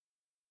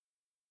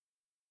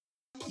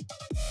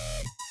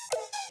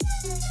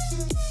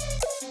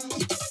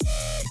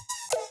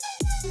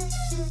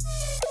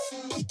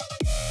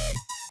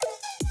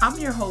I'm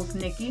your host,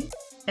 Nikki,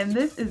 and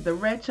this is the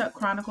Red Chuck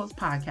Chronicles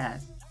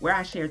podcast, where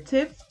I share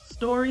tips,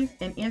 stories,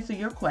 and answer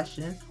your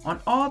questions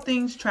on all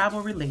things travel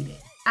related.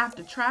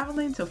 After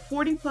traveling to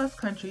 40 plus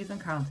countries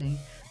and counting,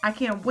 I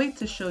can't wait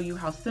to show you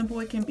how simple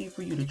it can be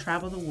for you to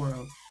travel the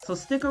world. So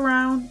stick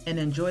around and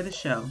enjoy the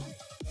show.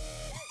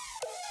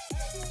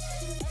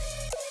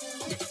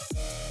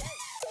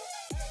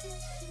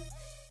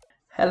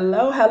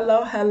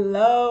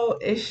 Hello.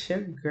 It's your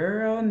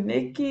girl,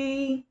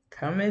 Nikki,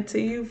 coming to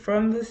you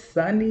from the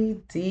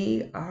sunny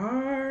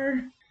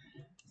DR.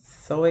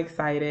 So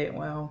excited.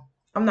 Well,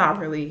 I'm not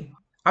really.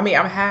 I'm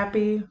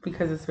happy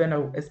because it's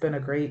been a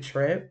great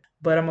trip,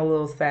 but I'm a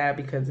little sad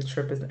because the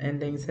trip is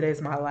ending.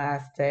 Today's my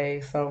last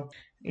day. So,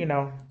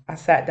 I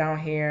sat down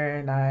here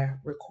and I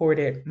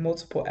recorded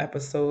multiple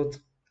episodes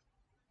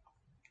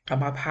of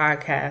my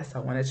podcast. I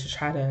wanted to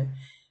try to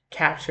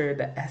capture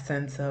the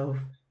essence of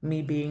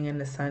me being in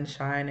the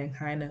sunshine and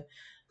kind of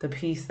the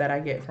peace that I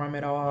get from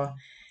it all.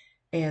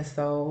 And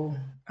so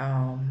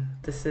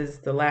this is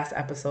the last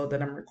episode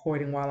that I'm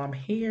recording while I'm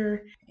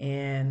here,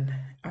 and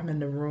I'm in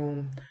the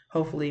room.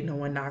 Hopefully, no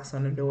one knocks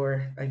on the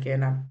door.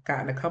 Again, I've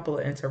gotten a couple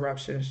of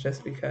interruptions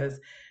just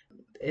because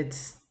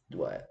it's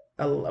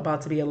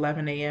about to be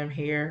 11 a.m.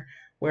 here.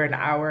 We're an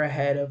hour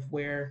ahead of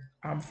where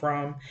I'm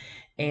from.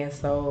 And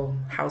so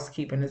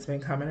housekeeping has been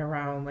coming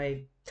around,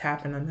 like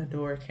tapping on the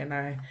door. Can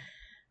I,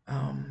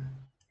 um,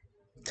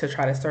 to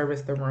try to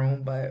service the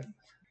room? But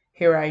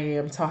here I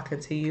am talking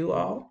to you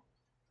all.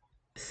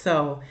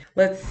 So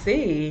let's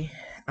see.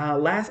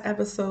 Last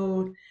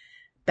episode,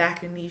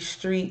 back in these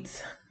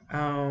streets,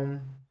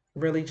 um,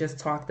 really just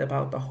talked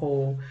about the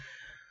whole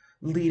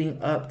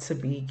leading up to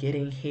me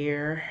getting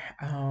here.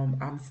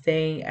 I'm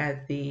staying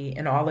at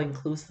an all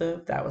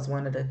inclusive. That was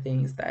one of the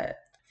things that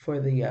for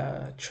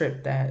the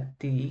trip that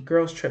the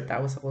girls trip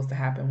that was supposed to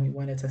happen, we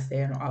wanted to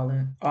stay in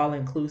all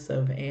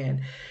inclusive,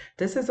 and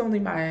this is only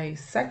my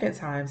second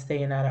time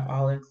staying at an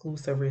all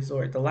inclusive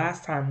resort. The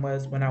last time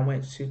was when I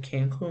went to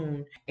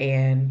Cancun,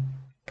 and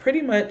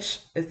pretty much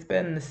it's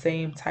been the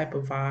same type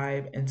of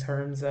vibe in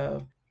terms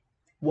of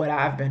what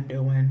I've been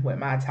doing with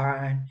my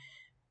time: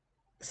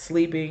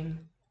 sleeping,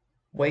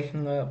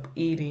 waking up,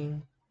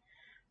 eating,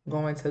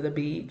 going to the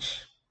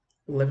beach,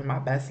 living my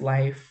best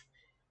life,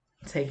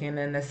 taking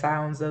in the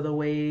sounds of the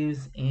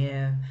waves,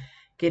 and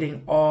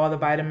getting all the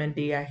vitamin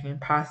D I can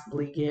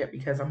possibly get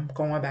because I'm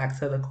going back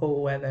to the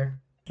cold weather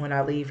when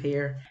I leave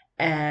here.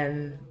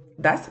 And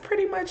that's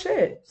pretty much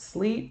it.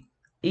 Sleep,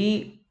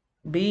 eat,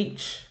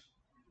 beach,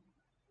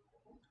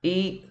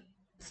 eat,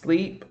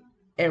 sleep,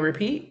 and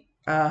repeat.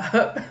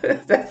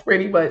 That's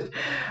pretty much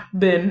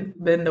been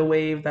the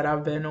wave that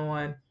I've been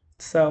on.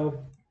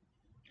 So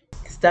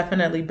it's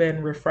definitely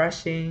been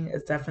refreshing.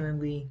 It's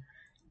definitely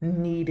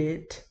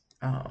needed.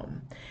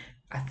 Um,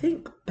 I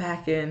think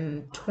back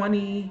in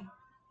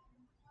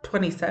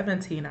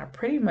 2017, I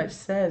pretty much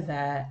said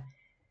that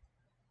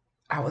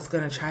I was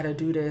going to try to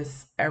do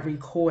this every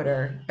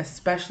quarter,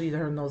 especially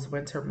during those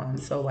winter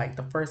months. So, like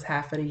the first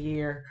half of the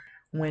year,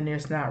 when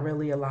there's not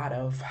really a lot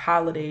of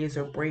holidays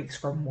or breaks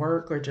from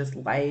work or just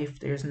life,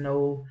 there's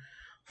no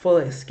full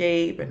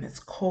escape and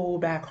it's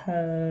cold back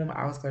home.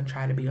 I was going to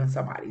try to be on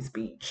somebody's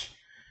beach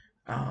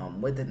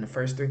within the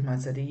first 3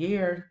 months of the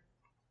year.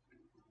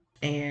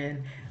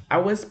 And I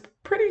was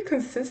pretty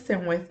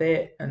consistent with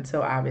it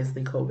until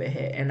obviously COVID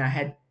hit. And I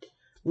had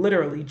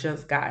literally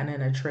just gotten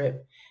in a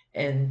trip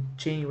in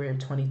January of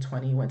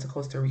 2020, went to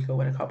Costa Rica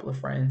with a couple of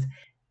friends.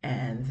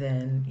 And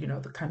then,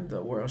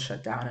 the world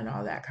shut down and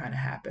all that kind of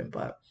happened.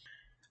 But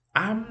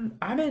I'm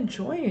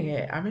enjoying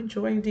it. I'm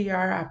enjoying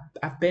DR.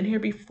 I've been here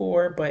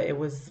before, but it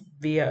was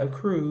via a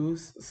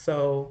cruise.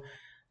 So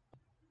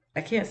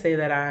I can't say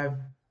that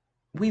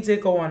we did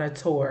go on a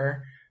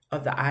tour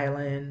of the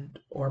island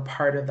or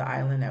part of the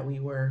island that we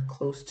were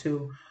close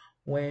to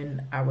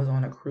when I was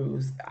on a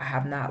cruise. I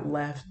have not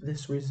left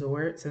this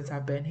resort since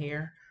I've been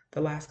here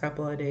the last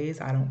couple of days.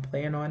 I don't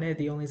plan on it.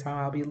 The only time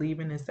I'll be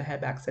leaving is to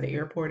head back to the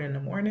airport in the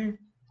morning.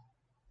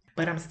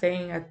 But I'm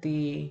staying at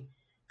the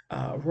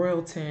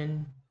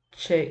Royalton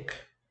Chick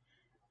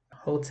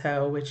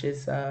Hotel, which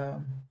is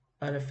an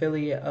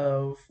affiliate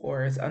of,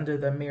 or is under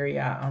the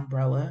Marriott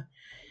umbrella,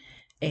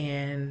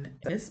 and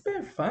it's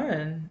been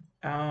fun.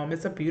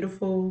 It's a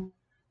beautiful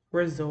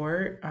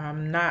resort.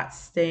 I'm not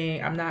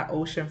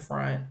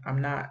oceanfront.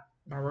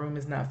 My room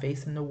is not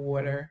facing the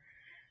water.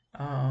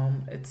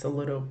 It's a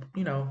little,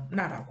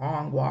 not a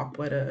long walk,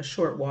 but a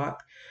short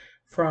walk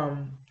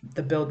from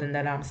the building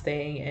that I'm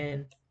staying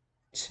in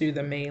to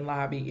the main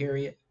lobby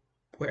area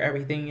where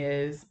everything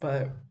is,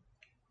 but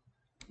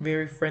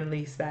very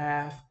friendly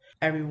staff.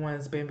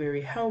 Everyone's been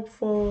very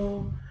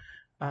helpful,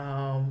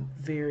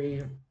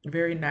 very,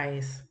 very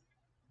nice,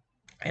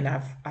 and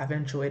I've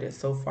enjoyed it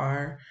so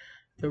far.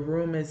 The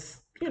room is,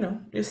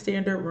 your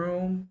standard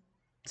room,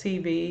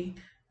 TV.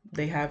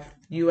 They have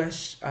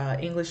U.S.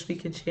 English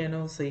speaking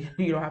channels, so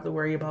you don't have to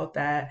worry about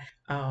that.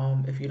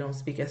 If you don't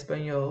speak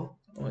Espanol,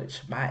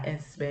 which my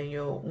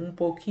Espanol un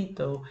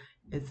poquito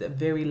is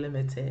very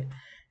limited,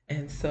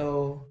 and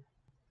so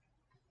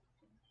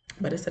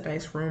But it's a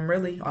nice room,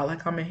 really. All I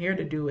come in here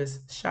to do is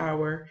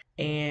shower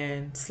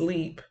and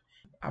sleep.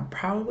 I'm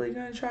probably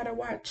gonna try to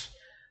watch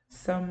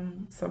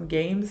some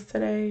games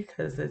today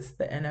because it's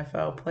the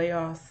NFL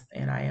playoffs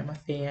and I am a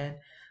fan.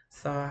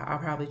 So I'll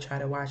probably try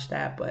to watch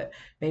that, but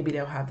maybe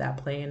they'll have that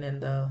playing in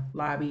the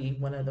lobby,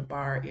 one of the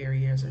bar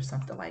areas or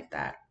something like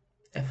that.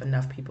 If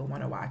enough people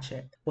want to watch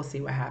it, we'll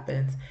see what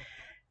happens.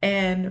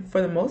 And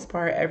for the most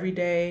part, every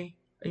day,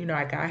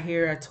 I got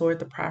here, I toured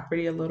the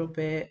property a little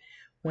bit,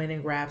 went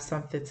and grabbed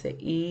something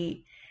to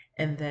eat,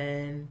 and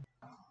then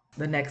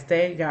the next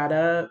day got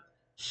up,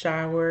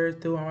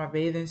 showered, threw on my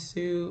bathing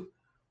suit,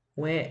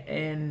 went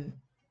and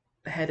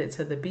headed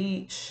to the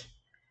beach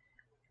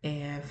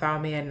and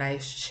found me a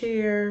nice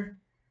chair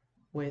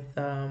with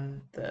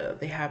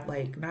they have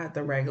like not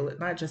the regular,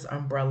 not just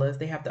umbrellas,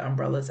 they have the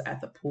umbrellas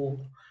at the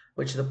pool,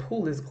 which the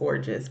pool is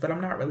gorgeous, but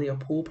I'm not really a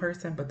pool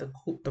person, but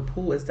the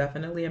pool is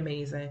definitely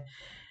amazing.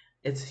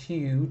 It's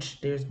huge.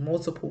 There's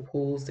multiple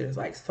pools. There's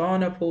like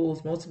sauna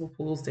pools, multiple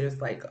pools. There's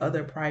like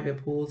other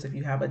private pools if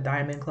you have a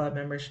Diamond Club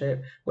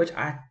membership, which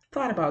I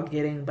thought about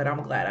getting, but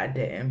I'm glad I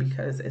didn't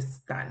because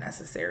it's not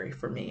necessary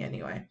for me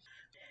anyway.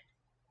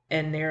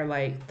 And they're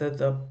like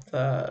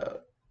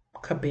the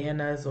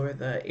cabanas or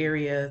the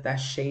area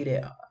that's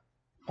shaded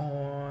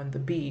on the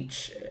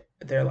beach.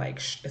 They're like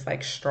it's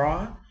like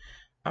straw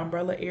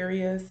umbrella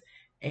areas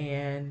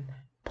and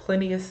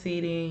plenty of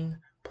seating,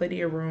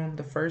 plenty of room.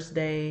 The first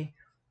day,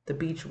 the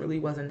beach really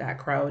wasn't that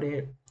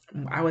crowded.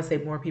 I would say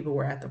more people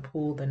were at the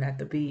pool than at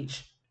the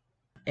beach.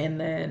 And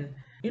then,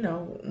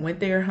 went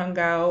there, hung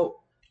out.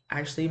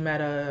 Actually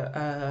met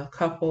a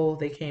couple.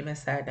 They came and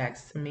sat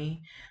next to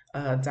me,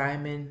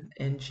 Diamond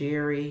and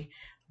Jerry.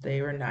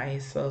 They were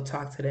nice, so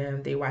talked to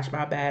them. They watched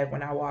my bag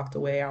when I walked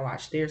away. I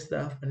watched their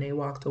stuff when they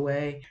walked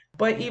away.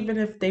 But even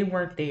if they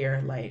weren't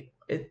there, like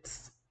it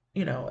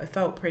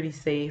felt pretty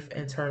safe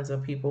in terms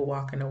of people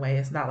walking away.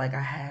 It's not like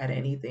I had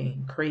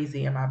anything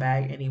crazy in my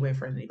bag anyway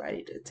for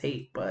anybody to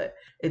take, but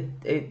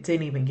it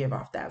didn't even give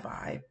off that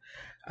vibe.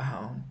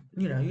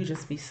 You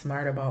just be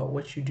smart about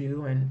what you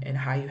do and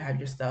how you have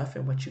your stuff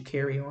and what you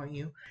carry on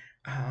you.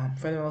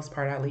 For the most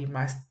part, I leave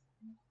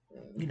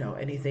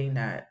anything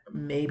that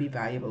may be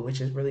valuable,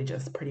 which is really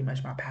just pretty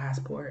much my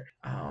passport,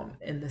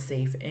 in the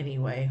safe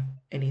anyway,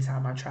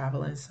 anytime I'm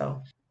traveling.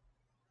 So,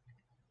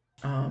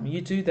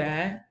 you do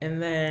that.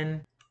 And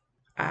then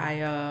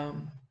I,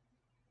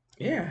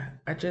 yeah,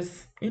 I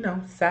just,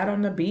 sat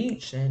on the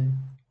beach and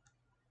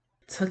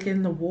took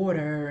in the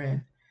water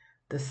and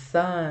the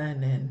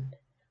sun and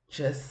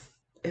just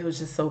it was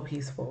just so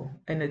peaceful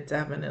and it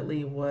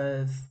definitely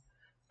was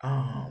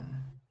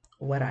um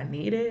what I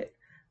needed,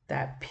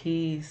 that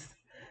peace,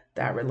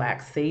 that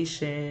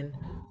relaxation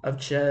of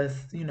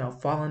just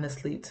falling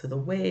asleep to the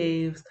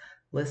waves,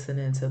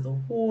 listening to the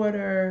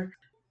water.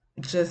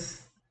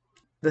 Just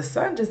the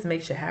sun just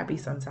makes you happy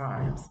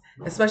sometimes,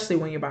 especially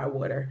when you're by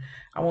water.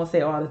 I won't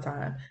say all the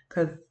time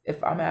because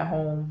if I'm at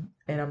home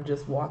and I'm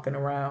just walking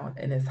around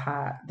and it's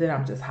hot, then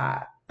I'm just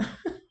hot.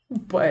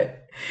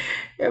 But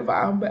if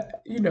I'm,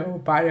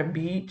 by the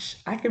beach,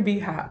 I can be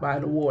hot by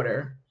the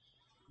water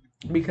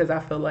because I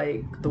feel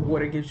like the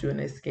water gives you an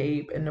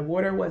escape. And the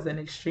water wasn't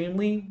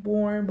extremely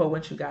warm, but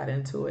once you got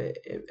into it,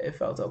 it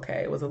felt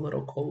okay. It was a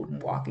little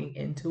cold walking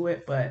into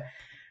it, but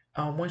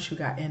once you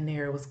got in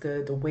there, it was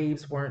good. The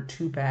waves weren't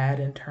too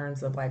bad in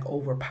terms of like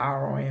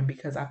overpowering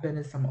because I've been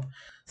in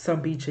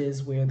some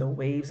beaches where the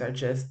waves are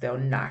just they'll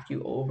knock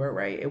you over,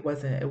 right? It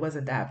wasn't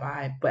that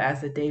vibe. But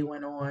as the day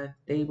went on,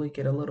 they would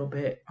get a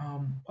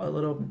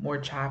little more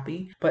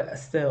choppy. But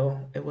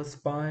still, it was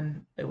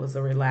fun. It was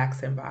a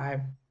relaxing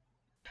vibe.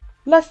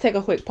 Let's take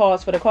a quick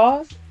pause for the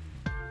cause.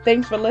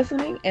 Thanks for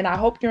listening, and I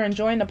hope you're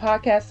enjoying the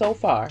podcast so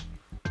far.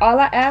 All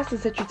I ask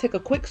is that you take a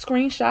quick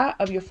screenshot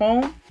of your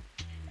phone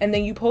and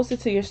then you post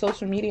it to your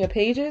social media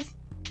pages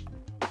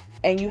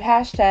and you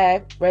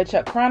hashtag Red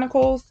Chuck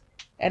Chronicles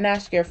and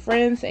ask your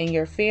friends and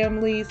your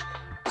families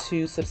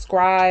to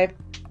subscribe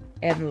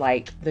and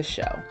like the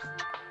show.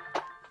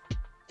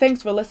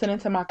 Thanks for listening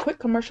to my quick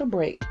commercial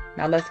break.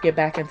 Now let's get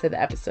back into the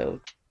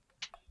episode.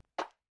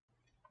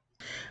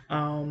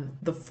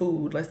 The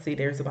food, let's see,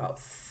 there's about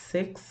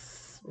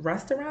 6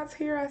 restaurants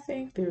here, I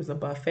think. There's a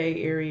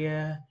buffet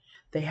area.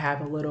 They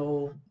have a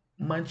little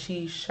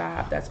munchie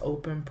shop that's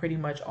open pretty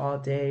much all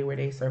day where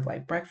they serve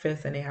like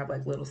breakfast and they have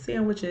like little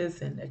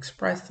sandwiches and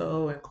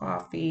espresso and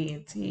coffee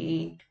and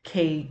tea,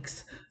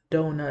 cakes,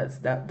 donuts,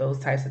 those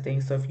types of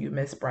things. So if you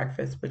miss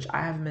breakfast, which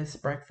I have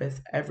missed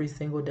breakfast every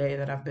single day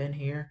that I've been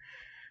here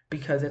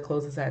because it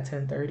closes at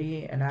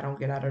 10:30 and I don't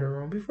get out of the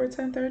room before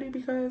 10:30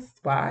 because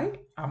why?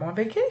 I'm on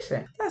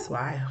vacation. That's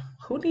why.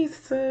 Who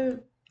needs to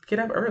get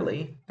up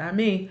early? Not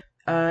me.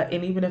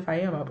 And even if I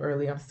am up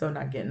early, I'm still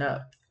not getting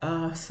up.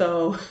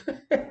 So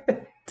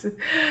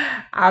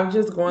I'm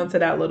just going to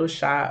that little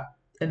shop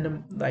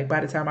and like by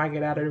the time I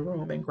get out of the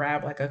room and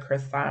grab like a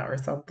croissant or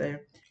something.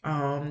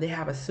 They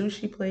have a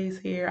sushi place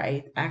here.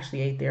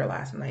 Actually ate there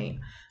last night.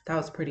 That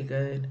was pretty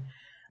good.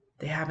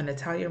 They have an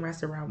Italian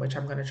restaurant, which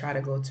I'm going to try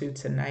to go to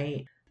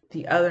tonight.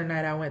 The other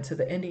night I went to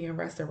the Indian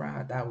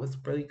restaurant. That was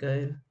really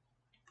good.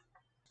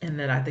 And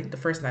then I think the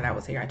first night I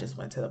was here, I just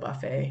went to the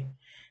buffet.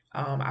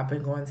 I've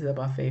been going to the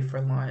buffet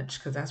for lunch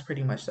because that's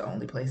pretty much the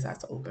only place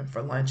that's open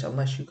for lunch,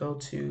 unless you go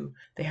to,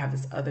 they have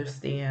this other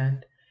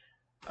stand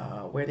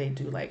where they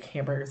do like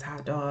hamburgers,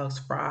 hot dogs,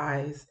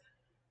 fries,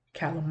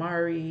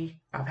 calamari.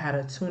 I've had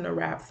a tuna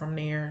wrap from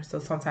there. So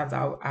sometimes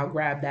I'll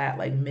grab that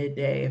like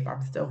midday if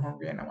I'm still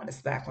hungry and I want to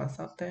snack on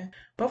something.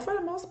 But for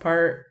the most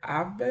part,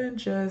 I've been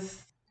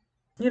just,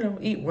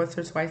 eat once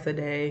or twice a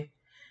day,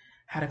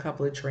 had a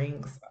couple of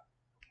drinks.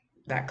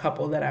 That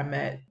couple that I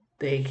met,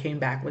 they came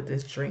back with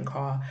this drink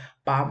called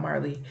Bob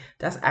Marley.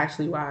 That's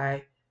actually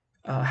why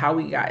how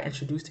we got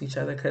introduced to each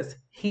other, because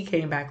he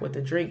came back with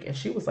the drink and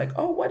she was like,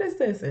 "Oh, what is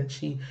this?" And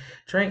she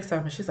drank some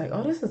and she's like,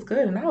 "Oh, this is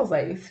good." And I was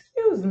like,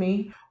 "Excuse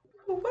me,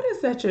 what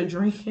is that you're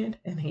drinking?"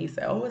 And he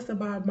said, "Oh, it's the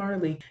Bob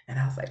Marley." And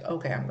I was like,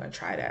 "Okay, I'm gonna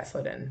try that."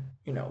 So then,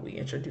 we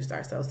introduced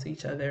ourselves to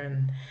each other,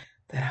 and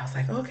then I was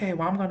like, "Okay,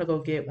 well, I'm gonna go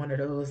get one of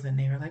those." And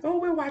they were like, "Oh,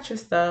 we'll watch your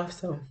stuff."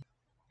 So,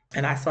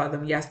 and I saw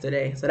them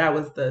yesterday. So that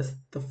was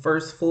the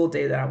first full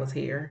day that I was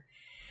here.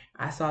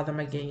 I saw them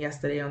again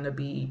yesterday on the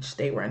beach.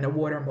 They were in the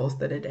water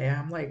most of the day.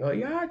 I'm like, "Oh,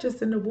 y'all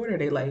just in the water?"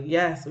 They like,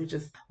 "Yes, we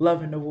just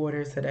loving the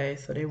water today."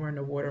 So they were in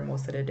the water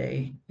most of the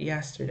day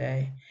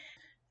yesterday.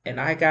 And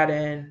I got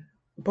in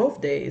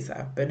both days.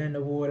 I've been in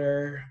the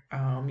water.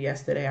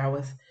 Yesterday I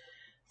was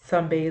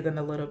sunbathing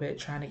a little bit,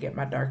 trying to get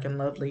my dark and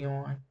lovely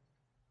on.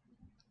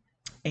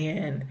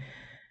 And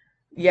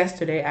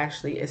yesterday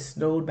actually it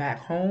snowed back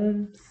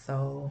home.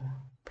 So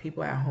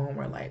people at home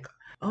were like,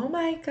 "Oh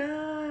my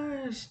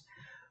gosh,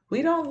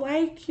 we don't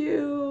like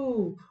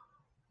you.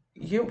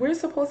 We're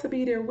supposed to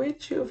be there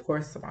with you." Of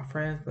course, my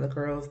friends, the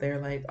girls, they're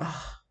like,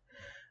 "Oh,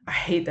 I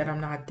hate that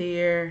I'm not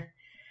there."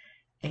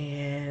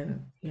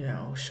 And,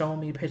 showing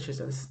me pictures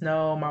of the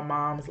snow. My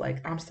mom's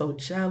like, "I'm so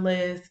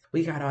jealous.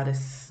 We got all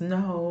this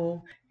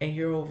snow, and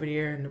you're over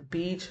there in the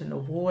beach and the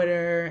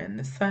water and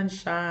the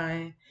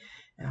sunshine."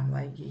 And I'm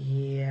like,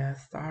 "Yeah,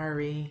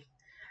 sorry.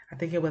 I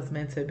think it was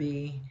meant to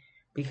be."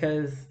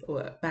 Because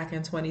back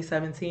in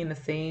 2017, the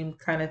same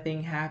kind of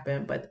thing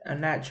happened. But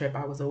on that trip,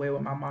 I was away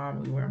with my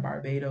mom. We were in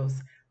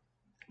Barbados,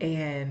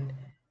 and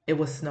it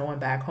was snowing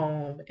back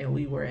home, and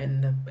we were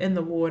in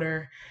the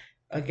water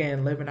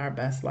again, living our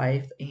best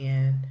life,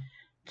 and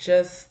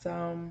just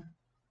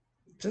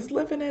just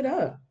living it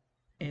up.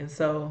 And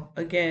so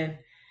again,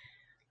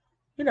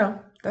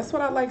 that's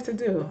what I like to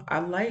do. I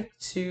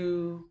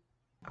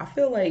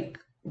feel like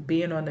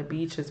being on the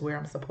beach is where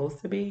I'm supposed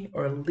to be,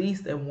 or at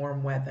least in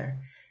warm weather,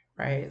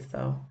 right?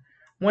 So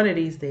one of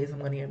these days I'm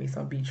going to get me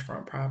some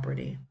beachfront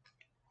property.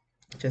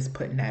 Just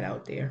putting that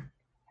out there.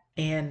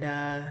 And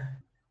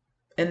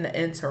in the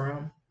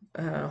interim,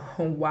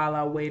 while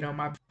I wait on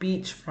my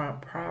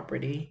beachfront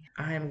property,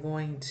 I am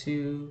going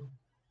to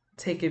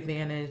take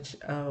advantage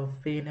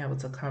of being able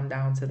to come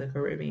down to the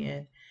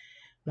Caribbean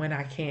when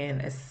I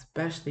can,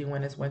 especially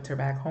when it's winter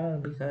back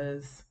home,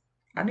 because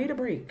I need a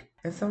break.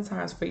 And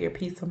sometimes for your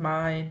peace of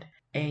mind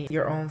and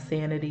your own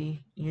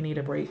sanity, you need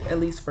a break. At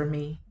least for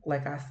me,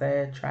 like I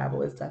said,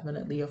 travel is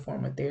definitely a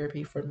form of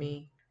therapy for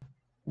me.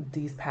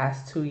 These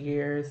past 2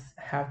 years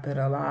have been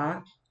a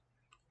lot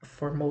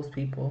for most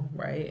people,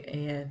 right?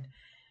 And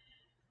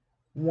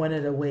one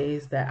of the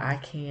ways that I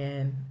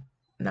can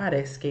not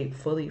escape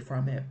fully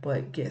from it,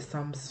 but get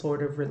some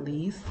sort of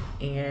release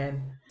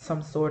and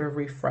some sort of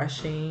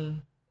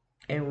refreshing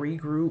and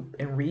regroup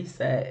and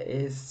reset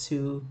is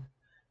to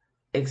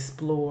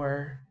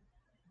explore,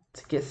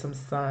 to get some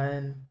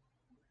sun,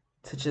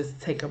 to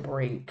just take a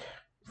break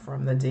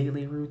from the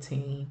daily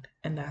routine.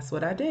 And that's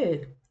what I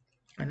did.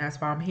 And that's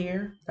why I'm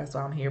here. That's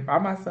why I'm here by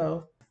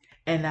myself.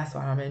 And that's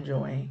why I'm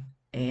enjoying.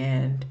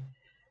 And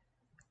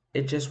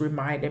it just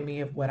reminded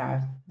me of what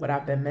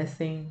I've been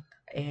missing,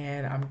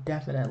 and I'm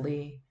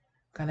definitely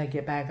gonna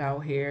get back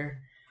out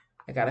here.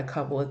 I got a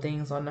couple of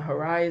things on the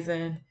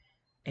horizon,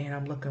 and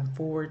I'm looking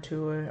forward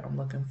to it. I'm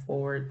looking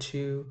forward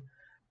to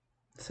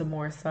some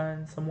more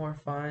sun, some more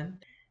fun,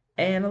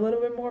 and a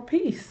little bit more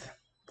peace.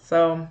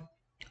 So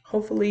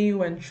hopefully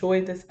you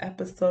enjoyed this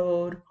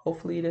episode.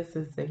 Hopefully this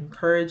is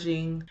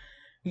encouraging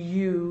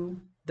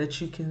you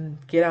that you can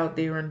get out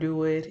there and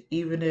do it,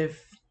 even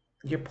if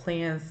your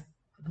plans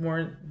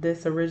weren't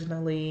this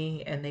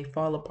originally and they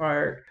fall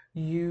apart.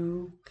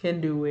 You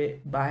can do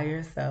it by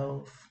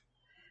yourself.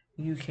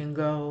 You can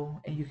go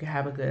and you can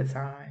have a good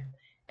time.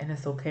 And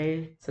it's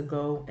okay to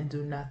go and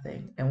do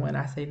nothing. And when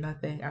I say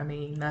nothing, I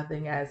mean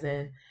nothing as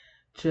in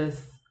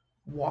just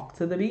walk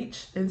to the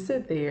beach and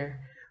sit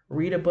there.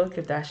 Read a book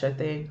if that's your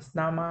thing. It's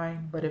not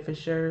mine, but if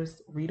it's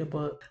yours, read a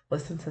book.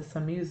 Listen to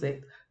some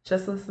music.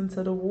 Just listen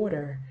to the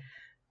water.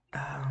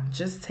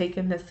 Just take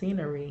in the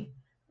scenery.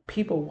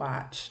 People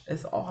watch.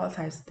 It's all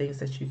types of things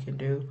that you can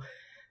do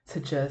to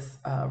just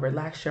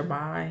relax your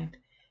mind.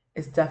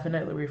 It's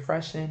definitely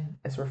refreshing.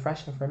 It's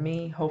refreshing for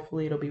me.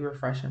 Hopefully, it'll be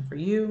refreshing for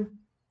you.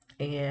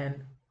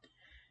 And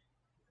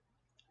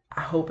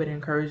I hope it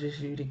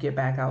encourages you to get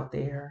back out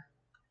there.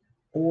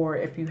 Or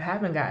if you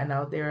haven't gotten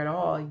out there at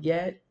all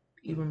yet,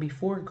 even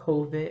before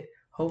COVID,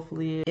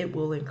 hopefully it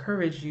will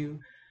encourage you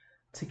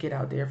to get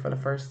out there for the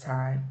first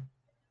time.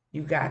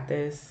 You got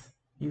this.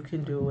 You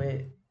can do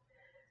it.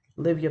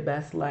 Live your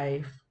best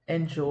life.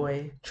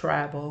 Enjoy,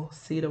 travel,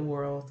 see the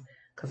world.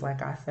 Because,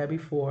 like I said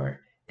before,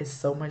 it's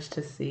so much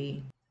to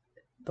see.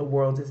 The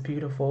world is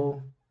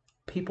beautiful.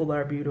 People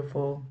are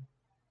beautiful.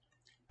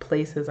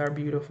 Places are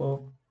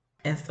beautiful.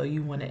 And so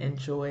you want to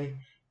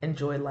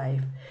enjoy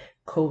life.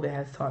 COVID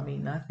has taught me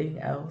nothing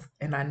else,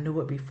 and I knew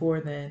it before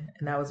then,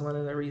 and that was one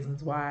of the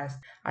reasons why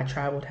I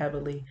traveled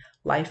heavily.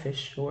 Life is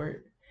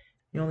short.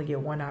 You only get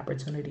one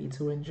opportunity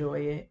to enjoy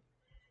it.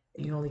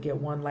 You only get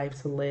one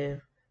life to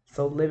live.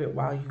 So live it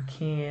while you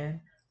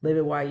can. Live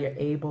it while you're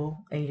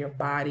able and your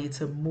body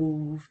to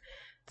move,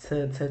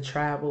 to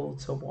travel,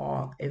 to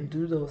walk and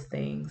do those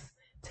things.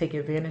 Take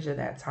advantage of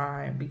that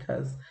time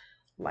because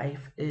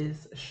life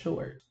is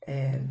short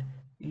and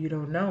you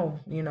don't know,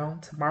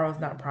 tomorrow's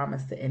not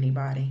promised to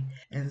anybody.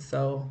 And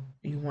so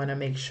you want to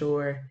make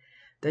sure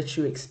that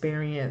you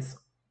experience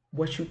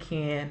what you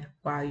can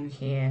while you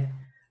can.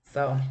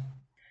 So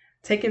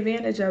take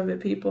advantage of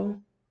it,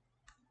 people.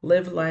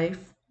 Live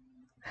life,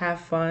 have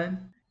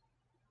fun,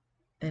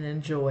 and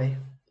enjoy.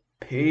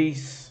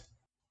 Peace.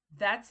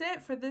 That's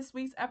it for this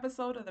week's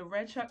episode of the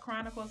Red Truck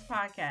Chronicles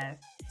podcast.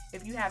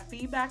 If you have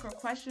feedback or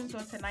questions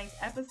on tonight's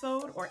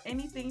episode or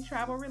anything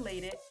travel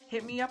related,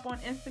 hit me up on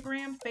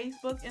Instagram,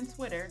 Facebook, and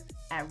Twitter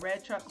at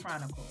Red Truck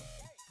Chronicles.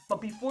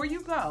 But before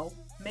you go,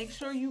 make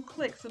sure you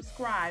click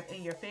subscribe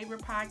in your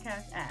favorite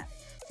podcast app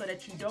so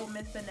that you don't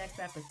miss the next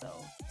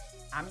episode.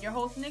 I'm your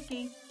host,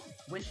 Nikki,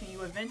 wishing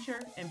you adventure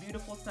and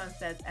beautiful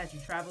sunsets as you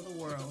travel the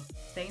world.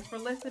 Thanks for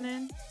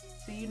listening.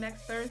 See you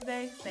next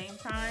Thursday, same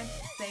time,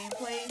 same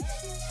place.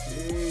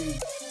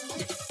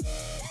 Peace.